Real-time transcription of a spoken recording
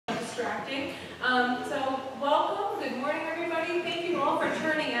distracting. So welcome, good morning everybody. Thank you all for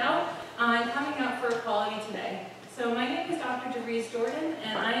turning out and coming out for equality today. So my name is Dr. DeVries Jordan,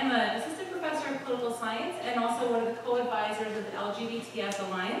 and I am an assistant professor of political science and also one of the co-advisors of the LGBTS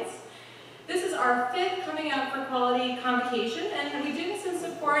Alliance. This is our 5th Coming Out for Equality convocation, and we do this in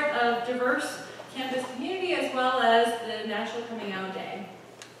support of diverse campus community as well as the National Coming Out Day.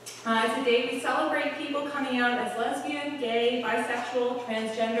 It's a day we celebrate people coming out as lesbian, gay, bisexual,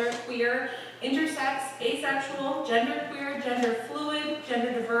 transgender, queer, intersex, asexual, genderqueer, gender fluid,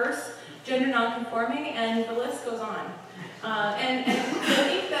 gender diverse, gender nonconforming, and the list goes on. And I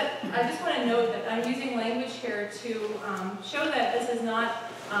think that I just want to note that I'm using language here to show that this is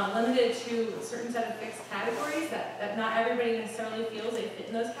not limited to a certain set of fixed categories, that not everybody necessarily feels they fit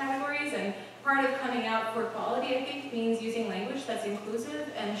in those categories. And part of coming out for equality, I think, means using language that's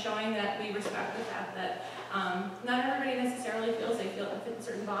inclusive and showing that we respect the fact that not everybody necessarily feels they fit in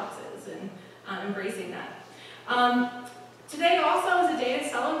certain boxes, and embracing that. Today also is a day to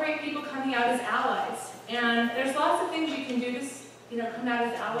celebrate people coming out as allies. And there's lots of things you can do to come out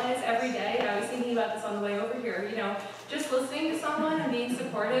as allies every day. I was thinking about this on the way over here. Just listening to someone and being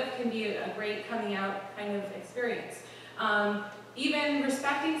supportive can be a great coming out kind of experience. Even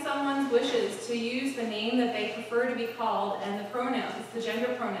respecting someone's wishes to use the name that they prefer to be called and the pronouns, the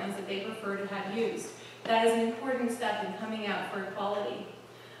gender pronouns that they prefer to have used. That is an important step in coming out for equality.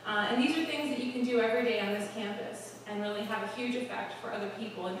 And these are things that you can do every day on this campus and really have a huge effect for other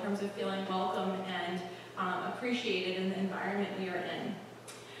people in terms of feeling welcome and appreciated in the environment we are in.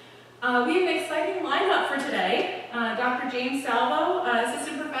 We have an exciting lineup for today. Dr. James Salvo,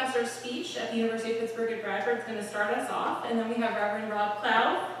 Assistant Professor of Speech at the University of Pittsburgh at Bradford, is going to start us off. And then we have Reverend Rob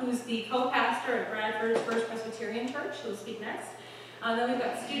Cloud, who's the co-pastor at Bradford's First Presbyterian Church, who will speak next. Then we've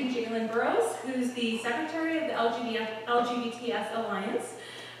got student Jalen Burrows, who's the Secretary of the LGBTS Alliance.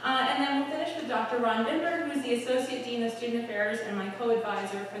 And then we'll finish with Dr. Ron Binder, who's the Associate Dean of Student Affairs and my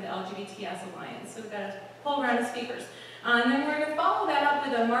co-advisor for the LGBTS Alliance. So we've got a whole round of speakers. And then we're going to follow that up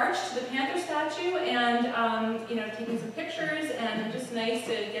with a march to the Panther statue and, taking some pictures, and just nice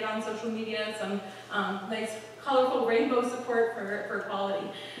to get on social media, some nice colorful rainbow support for equality.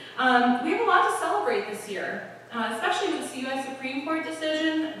 We have a lot to celebrate this year, especially with the U.S. Supreme Court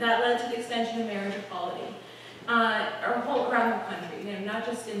decision that led to the extension of marriage equality. Around the country, not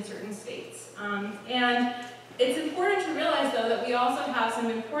just in certain states. And it's important to realize, though, that we also have some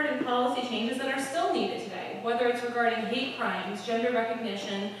important policy changes that are still needed today, whether it's regarding hate crimes, gender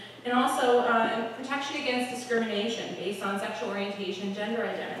recognition, and also protection against discrimination based on sexual orientation and gender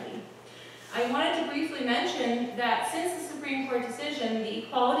identity. I wanted to briefly mention that since the Supreme Court decision, the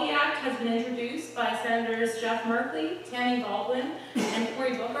Equality Act has been introduced by Senators Jeff Merkley, Tammy Baldwin, and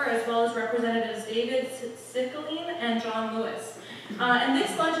Cory Booker, as well as Representatives David Cicilline and John Lewis. And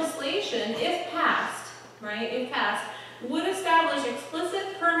this legislation, if passed, would establish explicit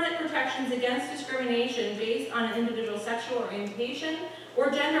permanent protections against discrimination based on an individual's sexual orientation or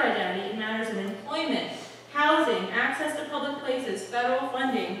gender identity in matters of employment, housing, access to public places, federal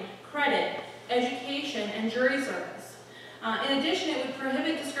funding, credit, education, and jury service. In addition, it would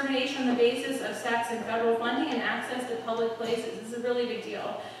prohibit discrimination on the basis of sex in federal funding and access to public places. This is a really big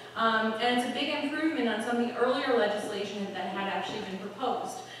deal. And it's a big improvement on some of the earlier legislation that had actually been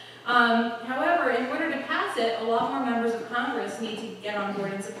proposed. However, in order to pass it, a lot more members of Congress need to get on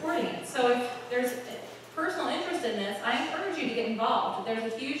board in supporting it. So if there's personal interest in this, I encourage you to get involved.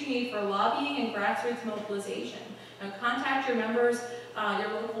 There's a huge need for lobbying and grassroots mobilization. Contact your members,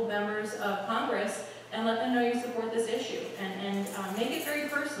 your local members of Congress, and let them know you support this issue, and make it very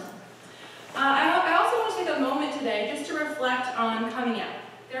personal. I also want to take a moment today just to reflect on coming out.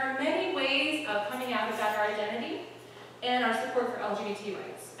 There are many ways of coming out about our identity and our support for LGBT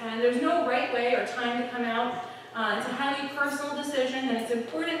rights. And there's no right way or time to come out. It's a highly personal decision, and it's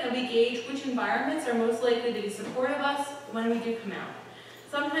important that we gauge which environments are most likely to be supportive of us when we do come out.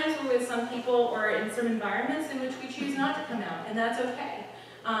 Sometimes we're with some people or in some environments in which we choose not to come out, and that's okay.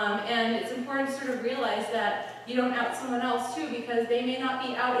 And it's important to sort of realize that you don't out someone else too, because they may not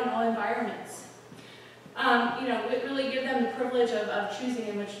be out in all environments. Really give them the privilege of choosing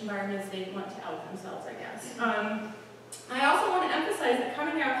in which environments they want to out themselves, I guess. I also want to emphasize that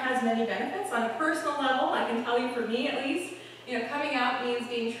coming out has many benefits. On a personal level, I can tell you, for me at least, coming out means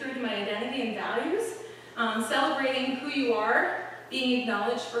being true to my identity and values, celebrating who you are, being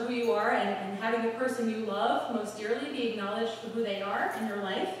acknowledged for who you are, and having the person you love most dearly be acknowledged for who they are in your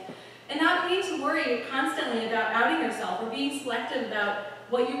life, and not needing to worry constantly about outing yourself or being selective about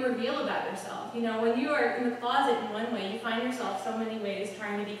what you reveal about yourself. When you are in the closet in one way, you find yourself so many ways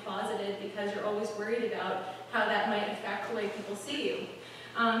trying to be closeted because you're always worried about how that might affect the way people see you.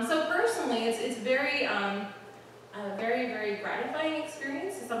 So personally, it's very, a very gratifying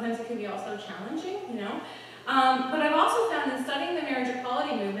experience. Sometimes it can be also challenging, you know. But I've also found in studying the marriage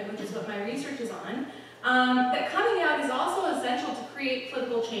equality movement, which is what my research is on, that coming out is also essential to create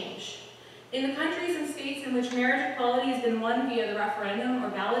political change. In the countries and states in which marriage equality has been won via the referendum or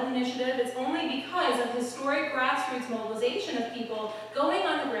ballot initiative, it's only because of historic grassroots mobilization of people going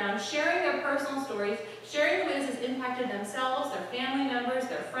on the ground, sharing their personal stories, sharing the way this has impacted themselves, their family members,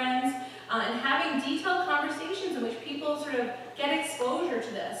 their friends, and having detailed conversations in which people sort of get exposure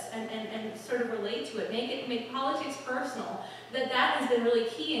to this and sort of relate to it, make politics personal. That has been really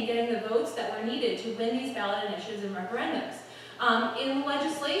key in getting the votes that were needed to win these ballot initiatives and referendums. In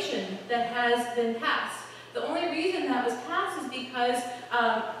legislation that has been passed, the only reason that was passed is because,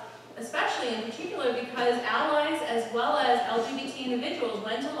 especially in particular, because allies as well as LGBT individuals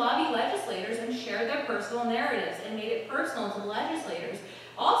went to lobby legislators and shared their personal narratives and made it personal to the legislators.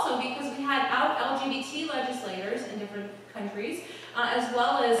 Also because we had out LGBT legislators in different countries, as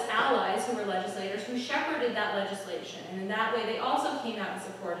well as allies who were legislators who shepherded that legislation. And in that way, they also came out in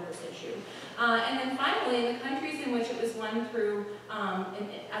support of this issue. And then finally, in the countries in which it was won through,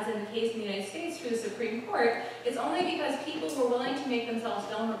 as in the case in the United States, through the Supreme Court, it's only because people were willing to make themselves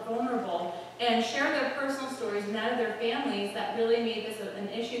vulnerable and share their personal stories and that of their families that really made this an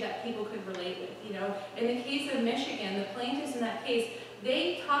issue that people could relate with. You know, in the case of Michigan, the plaintiffs in that case,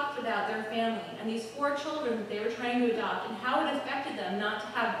 they talked about their family and these 4 children that they were trying to adopt and how it affected them not to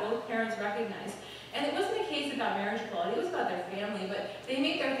have both parents recognized. And it wasn't a case about marriage equality, it was about their family, but they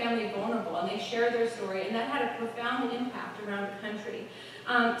made their family vulnerable and they shared their story, and that had a profound impact around the country.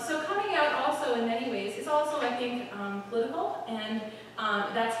 So coming out also in many ways is also, I think, political, and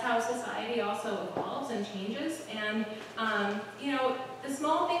that's how society also evolves and changes. And you know, the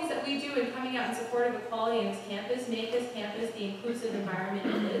small things that we do in coming out in support of equality in this campus make this campus the inclusive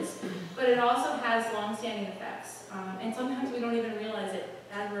environment it is, but it also has long-standing effects. And sometimes we don't even realize it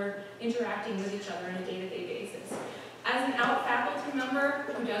as we're interacting with each other on a day-to-day basis. As an out faculty member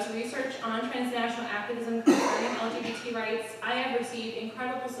who does research on transnational activism concerning LGBT rights, I have received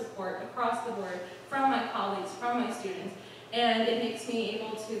incredible support across the board from my colleagues, from my students, and it makes me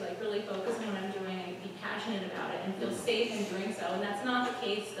able to really focus on what I'm doing and be passionate about it and feel safe in doing so. And that's not the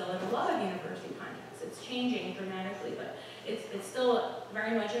case still in a lot of university contexts. It's changing dramatically, but it's still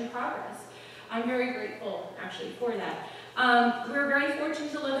very much in progress. I'm very grateful, actually, for that. We're very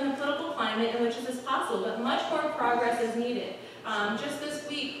fortunate to live in a political climate in which this is possible, but much more progress is needed. Just this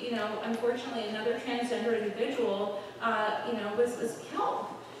week, you know, unfortunately, another transgender individual, you know, was killed.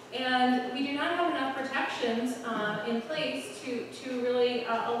 And we do not have enough protections in place to really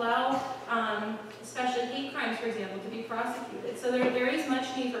allow, especially hate crimes, for example, to be prosecuted. So there is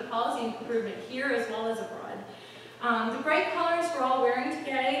much need for policy improvement here as well as abroad. The bright colors we're all wearing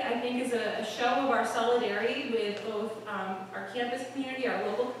today, I think, is a show of our solidarity with both our campus community, our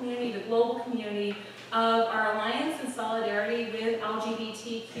local community, the global community, of our alliance and solidarity with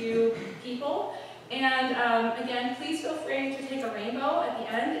LGBTQ people. And again, please feel free to take a rainbow at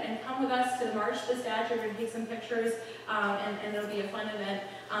the end and come with us to march to the statue and take some pictures, and it'll be a fun event.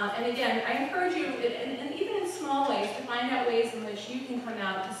 And again, I encourage you, and even in small ways, to find out ways in which you can come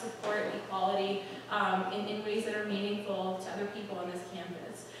out to support equality in ways that are meaningful to other people on this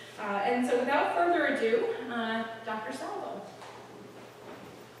campus. And so without further ado, Dr. Salvo.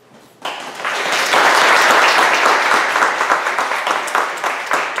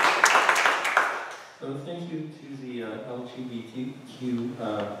 So thank you to the LGBTQ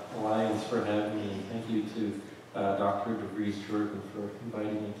Alliance for having me, and thank you to Dr. DeVries Jordan for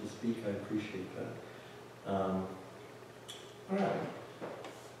inviting me to speak. I appreciate that. All right.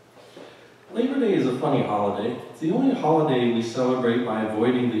 Labor Day is a funny holiday. It's the only holiday we celebrate by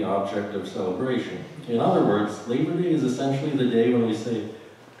avoiding the object of celebration. In other words, Labor Day is essentially the day when we say,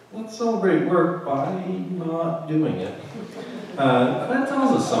 let's celebrate work by not doing it. That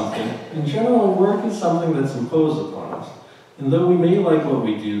tells us something. In general, work is something that's imposed upon us. And though we may like what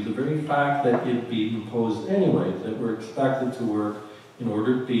we do, the very fact that it be imposed anyway, that we're expected to work in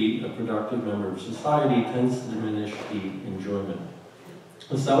order to be a productive member of society, tends to diminish the enjoyment.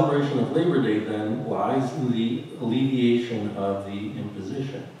 The celebration of Labor Day, then, lies in the alleviation of the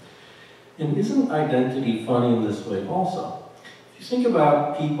imposition. And isn't identity funny in this way also? If you think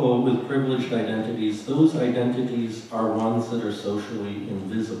about people with privileged identities, those identities are ones that are socially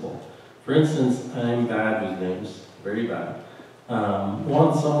invisible. For instance, I'm bad with names, very bad.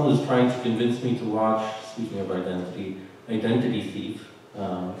 Once someone was trying to convince me to watch, speaking of identity, Identity Thief.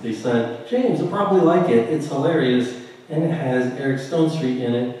 They said, James, you'll probably like it, it's hilarious, and it has Eric Stonestreet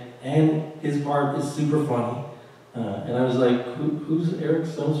in it, and his part is super funny. And I was like, who's Eric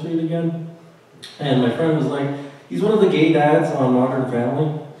Stonestreet again? And my friend was like, he's one of the gay dads on Modern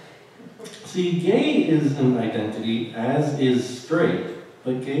Family. See, gay is an identity, as is straight,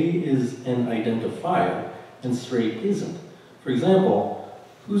 but gay is an identifier, and straight isn't. For example,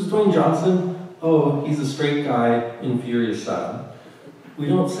 who's Dwayne Johnson? Oh, he's a straight guy in Furious 7. We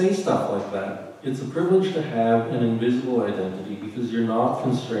don't say stuff like that. It's a privilege to have an invisible identity because you're not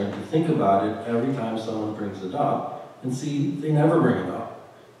constrained to think about it every time someone brings it up. And see, they never bring it up.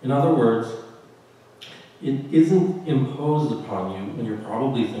 In other words, it isn't imposed upon you when you're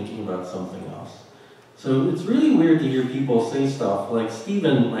probably thinking about something else. So it's really weird to hear people say stuff like,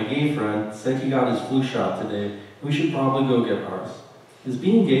 Steven, my gay friend, said he got his flu shot today. We should probably go get ours. Is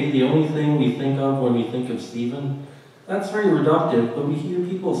being gay the only thing we think of when we think of Steven? That's very reductive, but we hear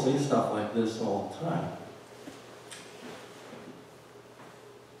people say stuff like this all the time.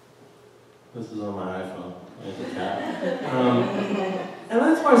 This is on my iPhone. Like a cat. And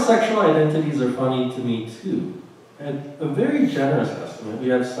that's why sexual identities are funny to me too. At a very generous estimate, we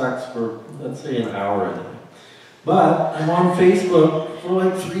have sex for, let's say, an hour a day. But I'm on Facebook for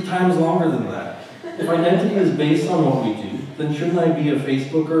like 3 times longer than that. If identity is based on what we do, then shouldn't I be a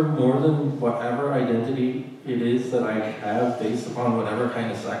Facebooker more than whatever identity it is that I have based upon whatever kind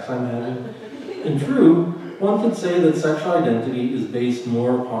of sex I'm having? And true, one could say that sexual identity is based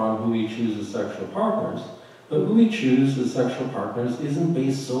more upon who we choose as sexual partners, but who we choose as sexual partners isn't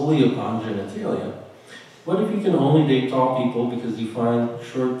based solely upon genitalia. What if you can only date tall people because you find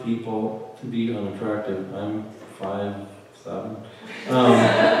short people to be unattractive? I'm 5'7".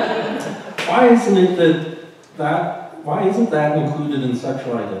 Why isn't that included in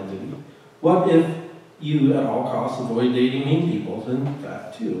sexual identity? What if you at all costs avoid dating mean people? Then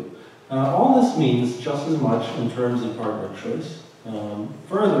that too. All this means just as much in terms of partner choice.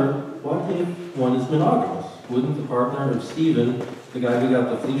 Further, what if one is monogamous? Wouldn't the partner of Steven, the guy who got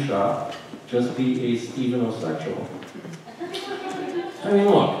the flu shot, just be a Stevenosexual? I mean,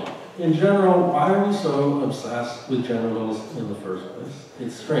 look, in general, why are we so obsessed with genitals in the first place?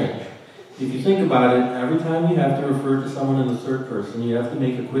 It's strange. If you think about it, every time you have to refer to someone in the third person, you have to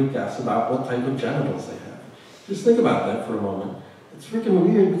make a quick guess about what type of genitals they have. Just think about that for a moment. It's freaking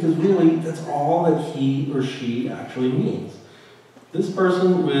weird because really, that's all that he or she actually means. This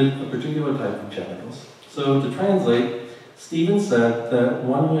person with a particular type of genitals. So to translate, Steven said that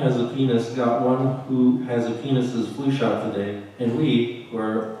one who has a penis got one who has a penis's flu shot today, and we, who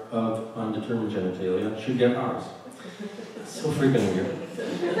are of undetermined genitalia, should get ours. So freaking weird.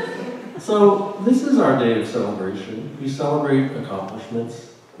 So this is our day of celebration. We celebrate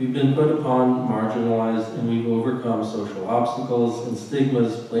accomplishments. We've been put upon, marginalized, and we've overcome social obstacles and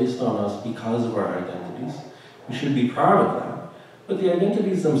stigmas placed on us because of our identities. We should be proud of that. But the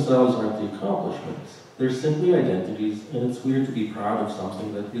identities themselves aren't the accomplishments. They're simply identities, and it's weird to be proud of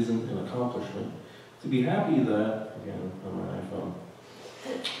something that isn't an accomplishment. To be happy that, again, on my iPhone,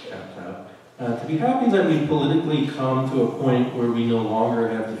 to be happy that we've politically come to a point where we no longer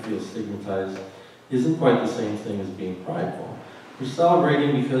have to feel stigmatized isn't quite the same thing as being prideful. We're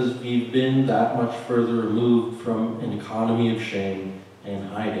celebrating because we've been that much further removed from an economy of shame and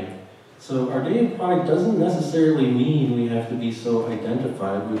hiding. So our Day of Pride doesn't necessarily mean we have to be so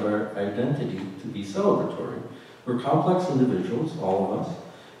identified with our identity to be celebratory. We're complex individuals, all of us,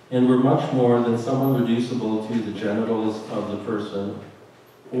 and we're much more than someone reducible to the genitals of the person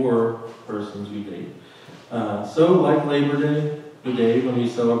or persons we date. So like Labor Day, the day when we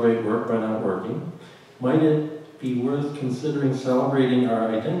celebrate work by not working, might it be worth considering celebrating our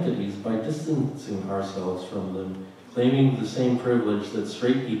identities by distancing ourselves from them, claiming the same privilege that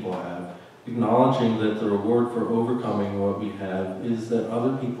straight people have, acknowledging that the reward for overcoming what we have is that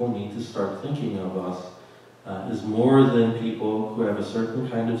other people need to start thinking of us as more than people who have a certain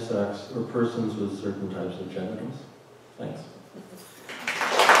kind of sex or persons with certain types of genitals. Thanks.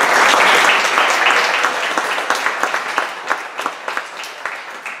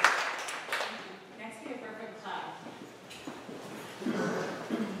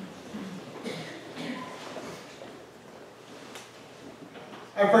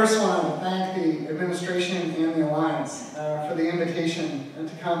 I first want to thank the administration and the Alliance for the invitation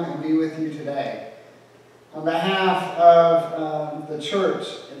to come and be with you today. On behalf of the church,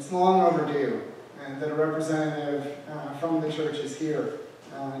 it's long overdue that a representative from the church is here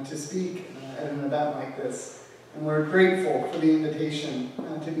to speak at an event like this. And we're grateful for the invitation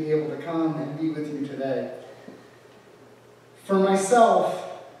to be able to come and be with you today. For myself,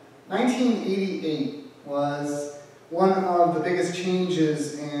 1988 was one of the biggest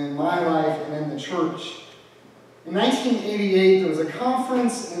changes in my life and in the church. In 1988, there was a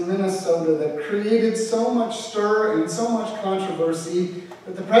conference in Minnesota that created so much stir and so much controversy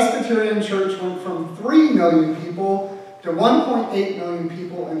that the Presbyterian Church went from 3 million people to 1.8 million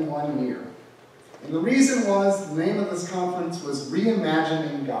people in 1 year. And the reason was, the name of this conference was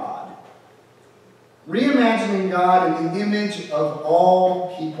Reimagining God. Reimagining God in the image of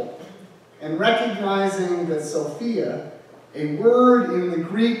all people, and recognizing that Sophia, a word in the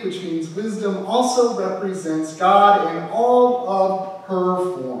Greek which means wisdom, also represents God in all of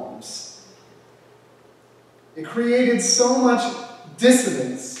her forms. It created so much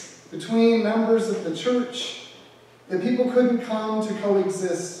dissonance between members of the church that people couldn't come to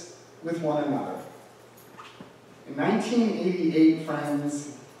coexist with one another. In 1988,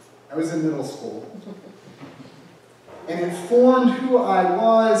 friends, I was in middle school. And it formed who I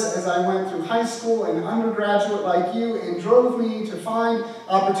was as I went through high school and undergraduate like you, and drove me to find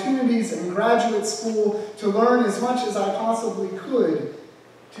opportunities in graduate school to learn as much as I possibly could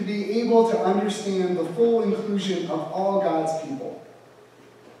to be able to understand the full inclusion of all God's people.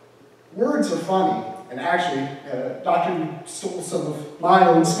 Words are funny, and actually, Doctor, you stole some of my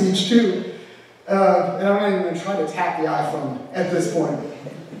own speech too. And I'm not even going to try to tap the iPhone at this point.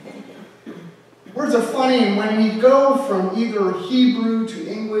 Words are funny, and when we go from either Hebrew to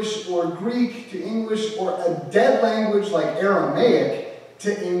English or Greek to English or a dead language like Aramaic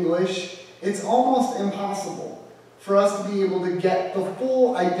to English, it's almost impossible for us to be able to get the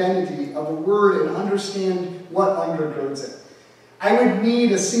full identity of a word and understand what undergirds it. I would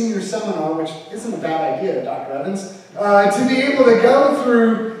need a senior seminar, which isn't a bad idea, Dr. Evans, to be able to go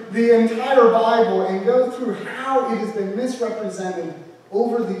through the entire Bible and go through how it has been misrepresented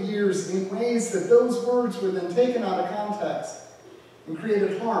over the years in ways that those words were then taken out of context and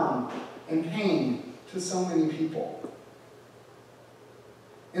created harm and pain to so many people.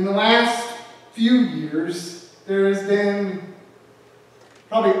 In the last few years, there has been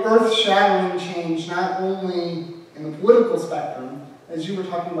probably earth-shattering change, not only in the political spectrum, as you were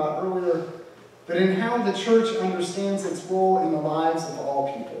talking about earlier, but in how the church understands its role in the lives of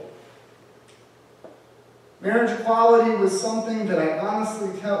all people. Marriage equality was something that I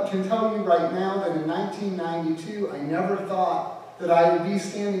honestly can tell you right now that in 1992, I never thought that I would be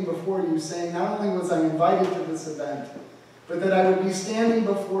standing before you saying not only was I invited to this event, but that I would be standing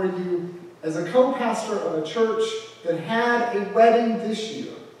before you as a co-pastor of a church that had a wedding this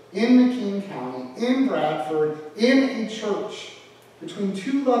year in McKean County, in Bradford, in a church between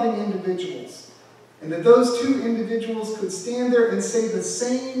two loving individuals. And that those two individuals could stand there and say the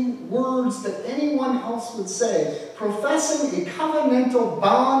same words that anyone else would say, professing a covenantal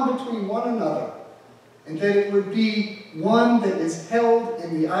bond between one another. And that it would be one that is held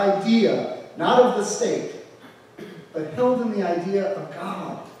in the idea, not of the state, but held in the idea of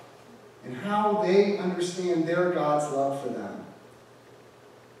God and how they understand their God's love for them.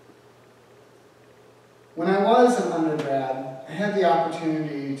 When I was an undergrad, I had the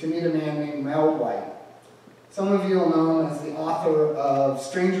opportunity to meet a man named Mel White. Some of you will know him as the author of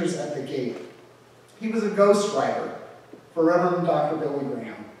Strangers at the Gate. He was a ghostwriter for Reverend Dr. Billy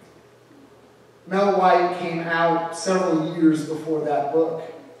Graham. Mel White came out several years before that book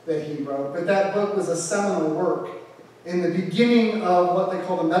that he wrote, but that book was a seminal work in the beginning of what they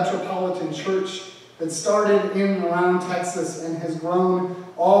call the Metropolitan Church that started in and around Texas and has grown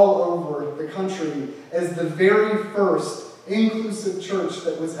all over the country as the very first inclusive church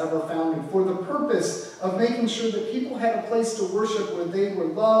that was ever founded for the purpose of making sure that people had a place to worship where they were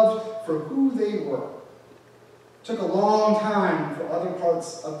loved for who they were. It took a long time for other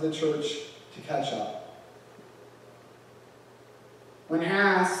parts of the church to catch up. When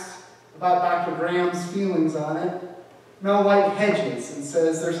asked about Dr. Graham's feelings on it, Mel White hedges and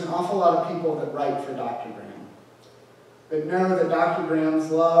says there's an awful lot of people that write for Dr. Graham, but know that Dr.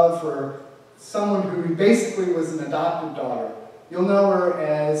 Graham's love for someone who basically was an adopted daughter. You'll know her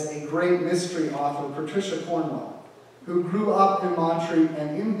as a great mystery author, Patricia Cornwell, who grew up in Montreat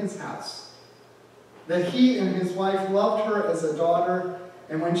and in his house. That he and his wife loved her as a daughter,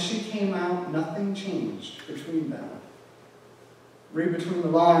 and when she came out, nothing changed between them. Read between the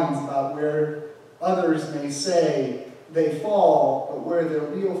lines about where others may say they fall, but where their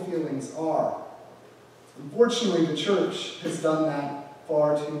real feelings are. Unfortunately, the church has done that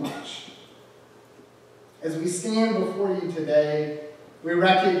far too much. As we stand before you today, we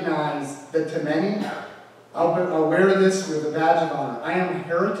recognize that to many, I'll wear this with a badge of honor. I am a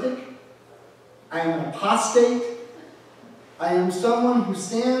heretic. I am an apostate. I am someone who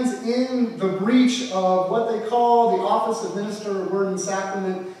stands in the breach of what they call the office of minister of word and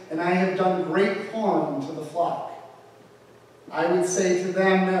sacrament, and I have done great harm to the flock. I would say to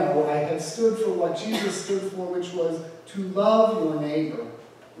them, no, I have stood for what Jesus stood for, which was to love your neighbor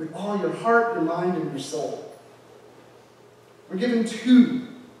with all your heart, your mind, and your soul. We're given two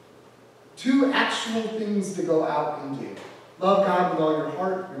actual things to go out and do. Love God with all your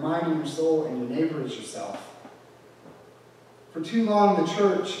heart, your mind, and your soul, and your neighbor as yourself. For too long, the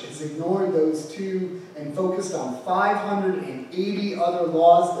church has ignored those two and focused on 580 other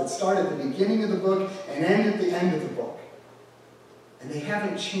laws that start at the beginning of the book and end at the end of the book. And they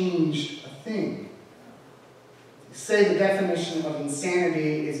haven't changed a thing. They say the definition of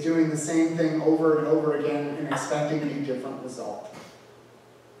insanity is doing the same thing over and over again and expecting a different result.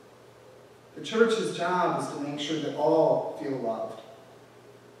 The church's job is to make sure that all feel loved.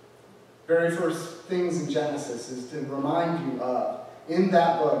 Very first things in Genesis is to remind you of, in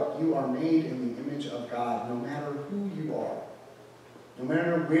that book, you are made in the image of God, no matter who you are. No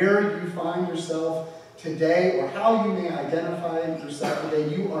matter where you find yourself today or how you may identify yourself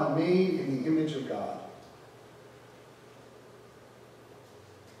today, you are made in the image of God.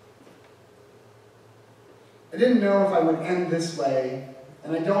 I didn't know if I would end this way,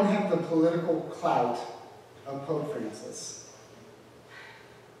 and I don't have the political clout of Pope Francis.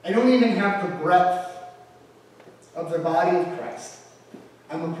 I don't even have the breadth of the body of Christ.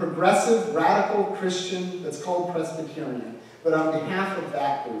 I'm a progressive, radical Christian that's called Presbyterian, but on behalf of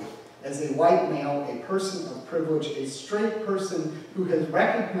that group, as a white male, a person of privilege, a straight person who has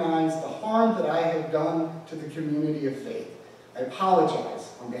recognized the harm that I have done to the community of faith, I apologize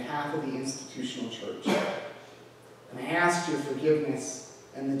on behalf of the institutional church. And I ask your forgiveness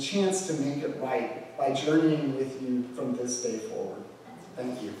and the chance to make it right by journeying with you from this day forward.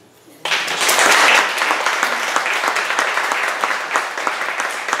 Thank you.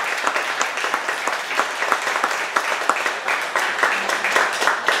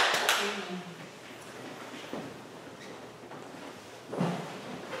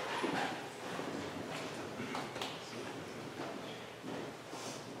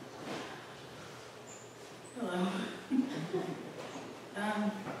 Hello.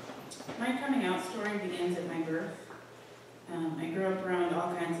 My coming out story begins at my birth. I grew up around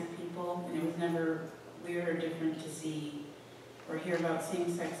all kinds of people, and it was never weird or different to see or hear about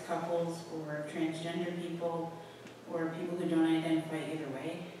same-sex couples or transgender people or people who don't identify either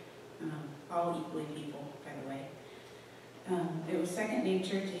way. All equally people, by the way. It was second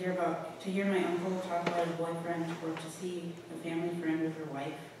nature to hear my uncle talk about a boyfriend or to see a family friend with her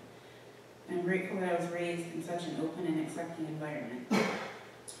wife. I'm grateful that I was raised in such an open and accepting environment.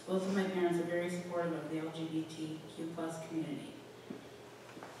 Both of my parents are very supportive of the LGBTQ+ community.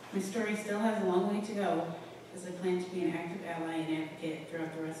 My story still has a long way to go, as I plan to be an active ally and advocate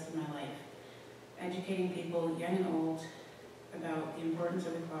throughout the rest of my life, educating people, young and old, about the importance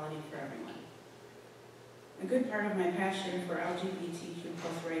of equality for everyone. A good part of my passion for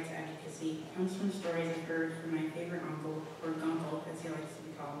LGBTQ+ rights advocacy comes from stories I've heard from my favorite uncle, or gunkle as he likes to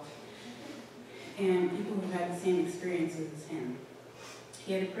be called, and people who've had the same experiences as him.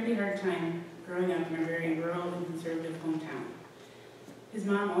 He had a pretty hard time growing up in a very rural and conservative hometown. His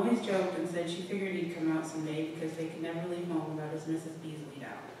mom always joked and said she figured he'd come out someday because they could never leave home without his Mrs. Beasley doll.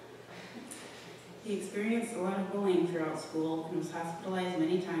 He experienced a lot of bullying throughout school and was hospitalized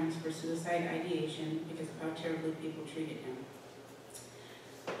many times for suicide ideation because of how terribly people treated him.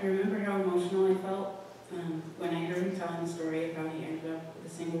 I remember how emotional I felt when I heard him telling the story of how he ended up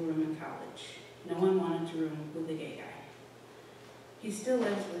with a single room in college. No one wanted to room with the gay guy. He still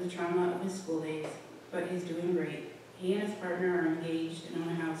lives with the trauma of his school days, but he's doing great. He and his partner are engaged and own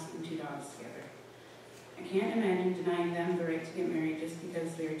a house and 2 dogs together. I can't imagine denying them the right to get married just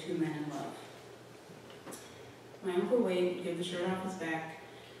because they are 2 men in love. My Uncle Wade would give the shirt off his back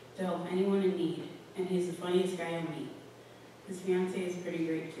to help anyone in need, and he's the funniest guy I meet. His fiancée is pretty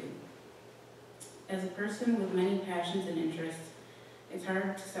great too. As a person with many passions and interests, it's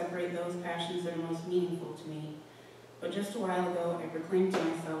hard to separate those passions that are most meaningful to me. But just a while ago, I proclaimed to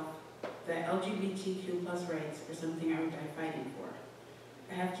myself that LGBTQ+ rights are something I would die fighting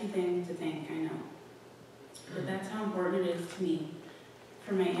for. A hefty thing to think, I know. But that's how important it is to me,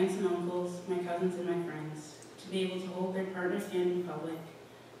 for my aunts and uncles, my cousins and my friends, to be able to hold their partner's hand in public,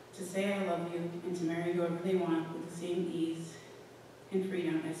 to say I love you, and to marry whoever they want with the same ease and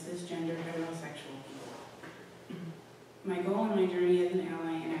freedom as cisgender heterosexual people. My goal in my journey as an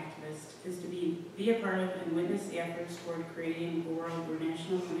ally and activist is to be a part of and witness the efforts toward creating a world where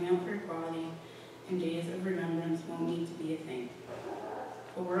national coming out for equality and days of remembrance won't need to be a thing.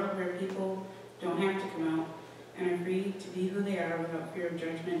 A world where people don't have to come out and are free to be who they are without fear of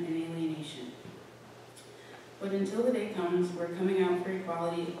judgment and alienation. But until the day comes where coming out for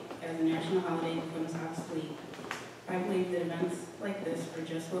equality as a national holiday becomes obsolete, I believe that events like this are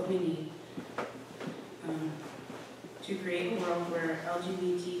just what we need to create a world where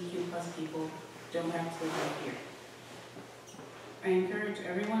LGBTQ+ people don't have to live like fear. I encourage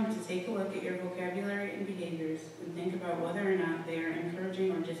everyone to take a look at your vocabulary and behaviors and think about whether or not they are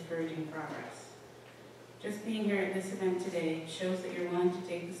encouraging or discouraging progress. Just being here at this event today shows that you're willing to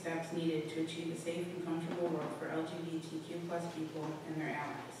take the steps needed to achieve a safe and comfortable world for LGBTQ+ people and their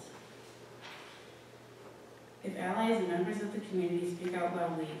allies. If allies and members of the community speak out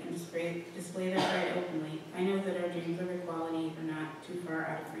loudly and display their pride openly, I know that our dreams of equality are not too far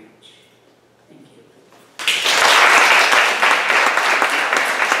out of reach. Thank you.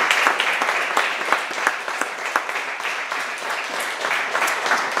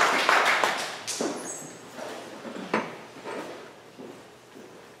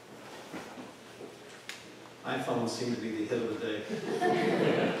 iPhones seem to be the hit of the day.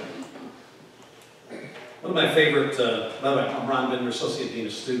 One of my favorite, by the way, I'm Ron Binder, Associate Dean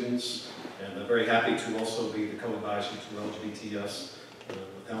of Students, and I'm very happy to also be the co-advisor to LGBTS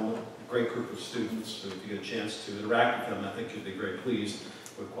with Helmut, a great group of students. So if you get a chance to interact with them, I think you'll be very pleased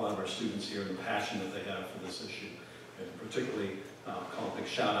with the quality of our students here and the passion that they have for this issue. And particularly, call a big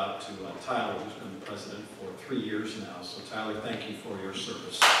shout out to Tyler, who's been the president for 3 years now. So Tyler, thank you for your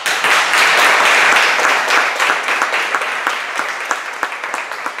service.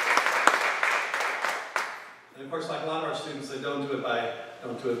 And of course, like a lot of our students, they don't do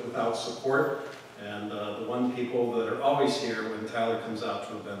it without support. And the one people that are always here when Tyler comes out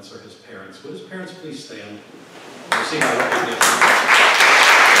to events are his parents. Would his parents please stand? We'll see my recognition.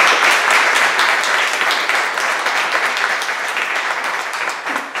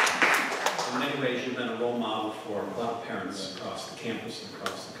 In many ways, you've been a role model for a lot of parents across the campus and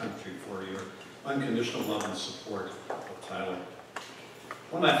across the country for your unconditional love and support of Tyler.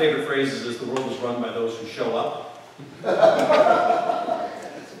 One of my favorite phrases is, the world is run by those who show up.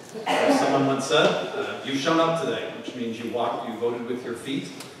 As someone once said, you've shown up today, which means you walked, you voted with your feet.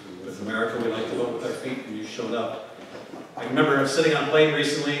 With America, we like to vote with our feet, and you showed up. I remember sitting on a plane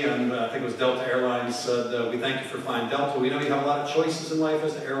recently, and I think it was Delta Airlines said, we thank you for flying Delta. We know you have a lot of choices in life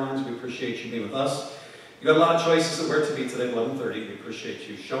as the airlines. We appreciate you being with us. You got a lot of choices at where to be today at 11:30. We appreciate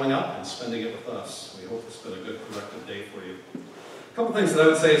you showing up and spending it with us. We hope it's been a good, productive day for you. A couple things that I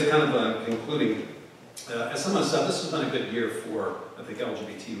would say is kind of concluding. As someone said, this has been a good year for, I think,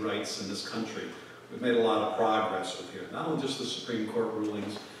 LGBT rights in this country. We've made a lot of progress with here. Not only just the Supreme Court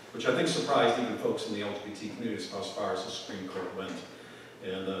rulings, which I think surprised even folks in the LGBT community as far as the Supreme Court went.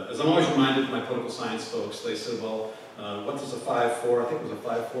 And as I'm always reminded, my political science folks, they said, well, what does a 5-4, I think it was a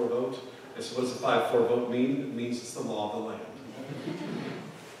 5-4 vote. I said, what does a 5-4 vote mean? It means it's the law of the land.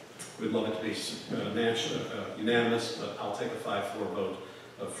 We'd love it to be unanimous, but I'll take a 5-4 vote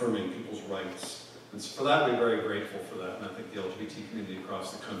affirming people's rights. And so for that, we're very grateful for that, and I think the LGBT community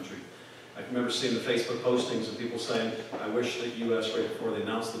across the country. I can remember seeing the Facebook postings of people saying, I wish that U.S., right before they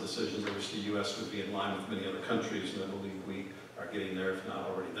announced the decisions, I wish the U.S. would be in line with many other countries, and I believe we are getting there, if not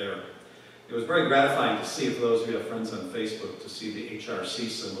already there. It was very gratifying to see, for those of you who have friends on Facebook, to see the HRC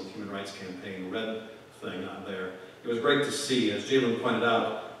symbol, Human Rights Campaign, red thing on there. It was great to see, as Jalen pointed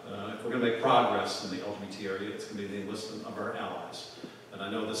out, if we're going to make progress in the LGBT area, it's going to be the enlistment of our allies. And I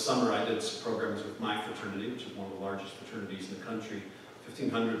know this summer I did some programs with my fraternity, which is one of the largest fraternities in the country.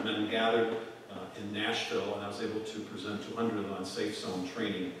 1,500 men gathered in Nashville, and I was able to present 200 of them on safe zone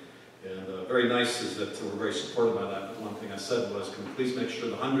training. And very nice is that we're very supported by that. But one thing I said was, can we please make sure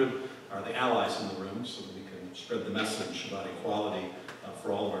the 100 are the allies in the room so that we can spread the message about equality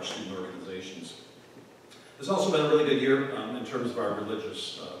for all of our student organizations. It's also been a really good year in terms of our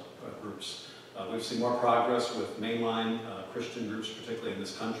religious groups. We've seen more progress with mainline Christian groups, particularly in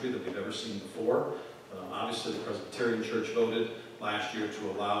this country, than we've ever seen before. Obviously, the Presbyterian Church voted last year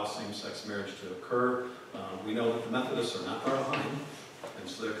to allow same-sex marriage to occur. We know that the Methodists are not far behind, and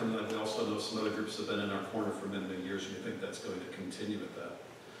so they're coming. We also know some other groups have been in our corner for many, many years, and we think that's going to continue with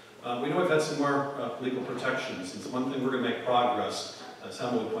that. We know we've had some more legal protections, and one thing we're going to make progress, as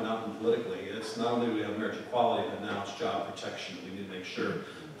Helmut would point out politically, it's not only do we have marriage equality, but now it's job protection. We need to make sure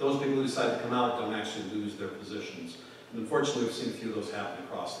those people who decide to come out don't actually lose their positions. And unfortunately, we've seen a few of those happen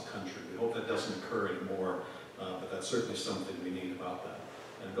across the country. We hope that doesn't occur anymore, but that's certainly something we need about that.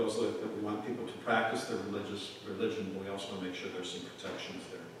 And it goes with that we want people to practice their religion, but we also want to make sure there's some protections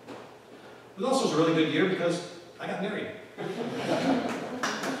there. It also was a really good year because I got married.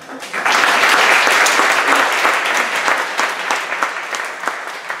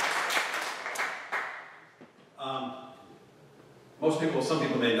 Some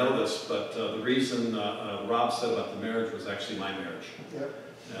people may know this, but the reason Rob said about the marriage was actually my marriage. Yep.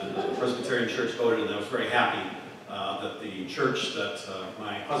 And the Presbyterian Church voted, and I was very happy that the church that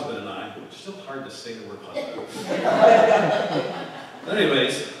my husband and I, it's still hard to say the word husband. But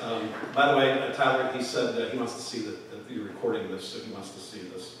anyways, by the way, Tyler, he said that he wants to see that you're recording this, so he wants to see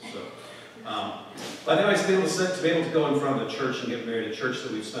this. So, but anyways, to be able to go in front of the church and get married, a church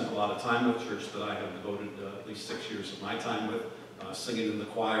that we've spent a lot of time with, a church that I have devoted at least 6 years of my time with, singing in the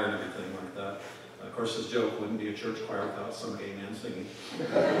choir and everything like that. Of course, this joke wouldn't be a church choir without some gay man singing.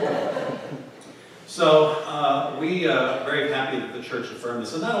 So we are very happy that the church affirmed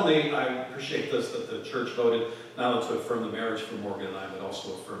this. And not only, I appreciate this, that the church voted not only to affirm the marriage for Morgan and I, but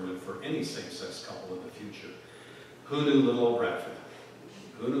also affirmed it for any same-sex couple in the future. Who knew little old Bradford?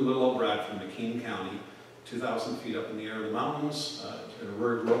 Who knew little old Bradford, McKean County, 2,000 feet up in the air of the mountains, in a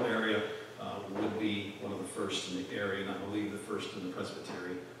rural area, would be one of the first in the area, and I believe the first in the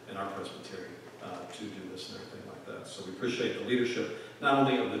presbytery, in our presbytery, to do this and everything like that. So we appreciate the leadership, not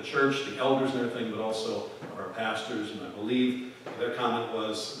only of the church, the elders and everything, but also of our pastors, and I believe their comment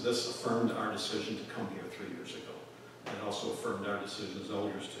was, this affirmed our decision to come here 3 years ago. And it also affirmed our decision as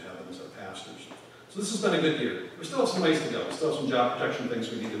elders to have them as our pastors. So this has been a good year. We still have some ways to go. We still have some job protection things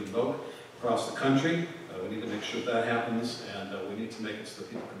we need to invoke across the country. We need to make sure that happens, and we need to make it so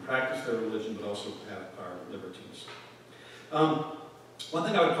that people can practice their religion, but also have our liberties. One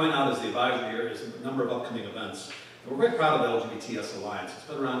thing I would point out as the advisor here is a number of upcoming events. We're very proud of the LGBTS Alliance. It's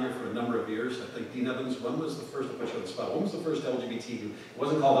been around here for a number of years. I think, Dean Evans, when was the first, to put you on the spot, when was the first LGBT? It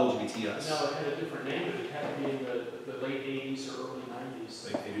wasn't called LGBTS. No, it had a different name, but it had to be in the late 80s or early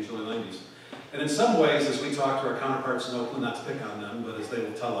 90s. Late 80s, early 90s. And in some ways, as we talk to our counterparts in Oakland, not to pick on them, but as they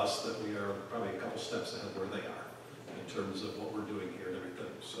will tell us that we are probably a couple steps ahead of where they are in terms of what we're doing here and everything.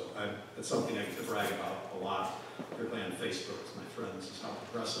 So it's something I get to brag about a lot, particularly on Facebook with my friends, is how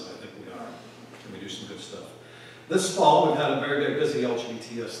progressive I think we are, and we do some good stuff. This fall, we've had a very, very busy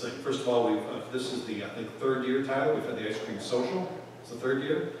LGBTS thing. First of all, this is the, I think, third year, Tyler. We've had the ice cream social. It's the third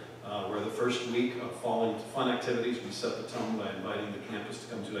year. Where the first week of falling to fun activities, we set the tone by inviting the campus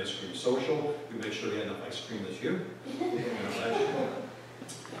to come to an ice cream social. We made sure we had enough ice cream this year.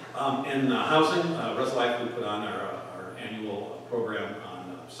 In housing, Reslife, we put on our annual program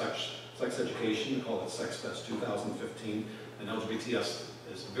on sex education. We call it Sex Fest 2015. And LGBTS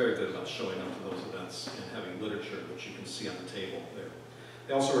is very good about showing up to those events and having literature, which you can see on the table there.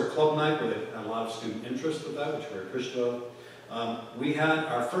 They also were a club night where they had a lot of student interest with that, which we're appreciative of. We had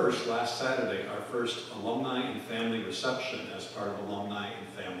our first, last Saturday, our first alumni and family reception as part of Alumni and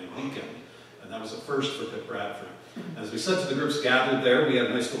Family Weekend. And that was a first for Pitt Bradford. As we said to the groups gathered there, we had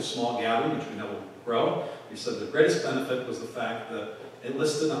a nice little small gathering, which we know will grow. We said the greatest benefit was the fact that it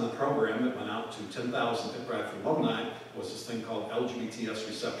listed on the program that went out to 10,000 Pitt Bradford alumni was this thing called LGBTS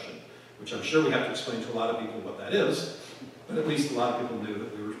reception, which I'm sure we have to explain to a lot of people what that is, but at least a lot of people knew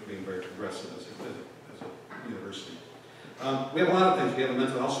that we were being very progressive as a university. We have a lot of things. We have a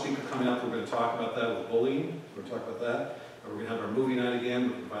mental health speaker coming up. We're going to talk about that with bullying. We're going to talk about that. We're going to have our movie night again. We're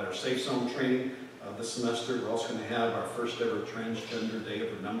going to provide our safe zone training this semester. We're also going to have our first ever Transgender Day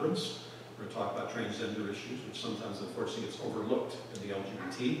of Remembrance. We're going to talk about transgender issues, which sometimes, unfortunately, gets overlooked in the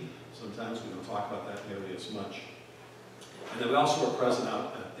LGBT. Sometimes we don't talk about that nearly as much. And then we also were present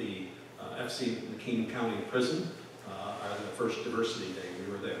out at the FC McKean County Prison, the first Diversity Day.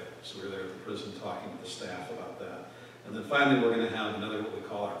 We were there. So we were there at the prison talking to the staff about that. And then finally, we're going to have another, what we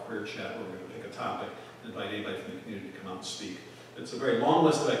call our queer chat, where we're going to pick a topic and invite anybody from the community to come out and speak. It's a very long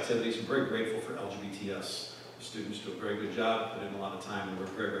list of activities. I'm very grateful for LGBTS. The students do a very good job, put in a lot of time, and we're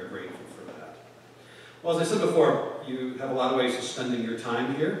very, very grateful for that. Well, as I said before, you have a lot of ways of spending your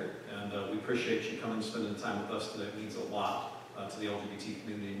time here, and we appreciate you coming and spending time with us today. It means a lot to the LGBT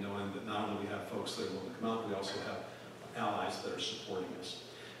community, knowing that not only we have folks that are willing to come out, we also have allies that are supporting us.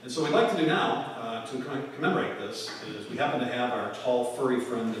 And so what we'd like to do now, to commemorate this, is we happen to have our tall, furry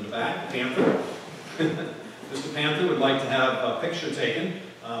friend in the back, Panther. Mr. Panther would like to have a picture taken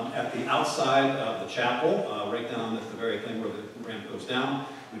at the outside of the chapel, right down at the very thing where the ramp goes down.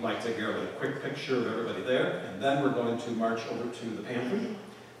 We'd like to get a quick picture of everybody there, and then we're going to march over to the Panther.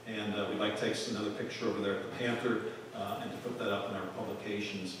 And we'd like to take another picture over there at the Panther and to put that up in our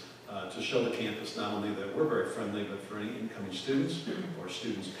publications. To show the campus not only that we're very friendly, but for any incoming students or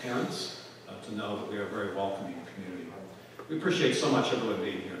students' parents to know that we are a very welcoming community. We appreciate so much everyone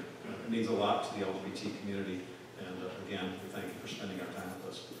being here. It means a lot to the LGBT community, and again, we thank you for spending our time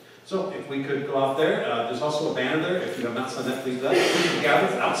with us. So if we could go out there, there's also a banner there. If you have not signed that, please do that. Please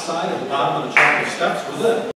gather outside at the bottom of the chapel steps with it.